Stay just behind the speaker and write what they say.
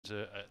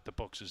Greyhounds are at the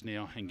boxes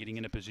now and getting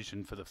in a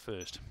position for the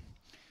first.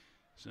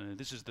 So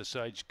this is the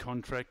Sage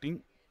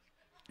Contracting.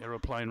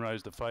 Aeroplane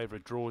Rose, the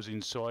favourite, draws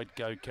inside.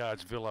 Go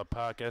Cards, Villa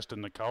Park,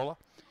 Aston Nicola.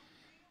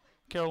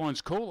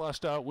 Caroline's Call, last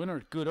start winner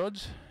at good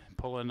odds.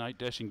 Pollinate,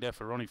 Dashing Daff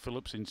for Ronnie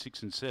Phillips in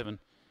 6 and 7.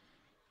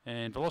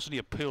 And Velocity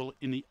Appeal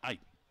in the 8.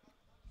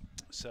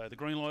 So the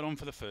green light on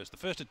for the first. The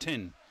first at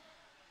 10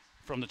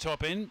 from the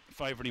top end.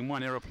 Favourite in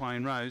 1,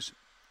 Aeroplane Rose.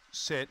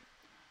 Set.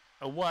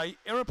 Away.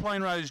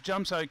 Aeroplane Rose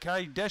jumps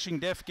okay. Dashing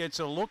Daff gets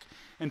a look.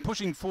 And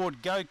pushing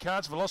forward, Go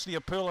Karts. Velocity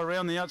Appeal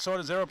around the outside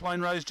as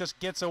Aeroplane Rose just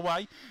gets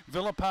away.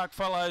 Villa Park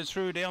follows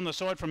through down the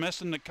side from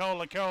Aston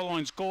Nicola.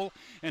 Caroline's Call.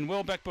 And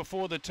well back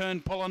before the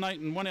turn.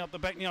 Pollinate and one out the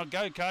back now.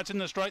 Go Karts in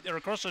the straight. They're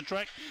across the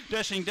track.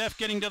 Dashing Daff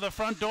getting to the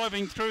front.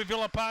 Diving through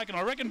Villa Park. And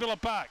I reckon Villa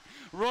Park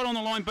right on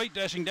the line beat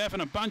Dashing Daff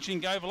and a bunching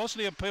go.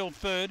 Velocity Appeal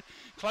third.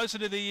 Closer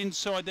to the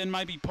inside then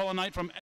maybe Pollinate from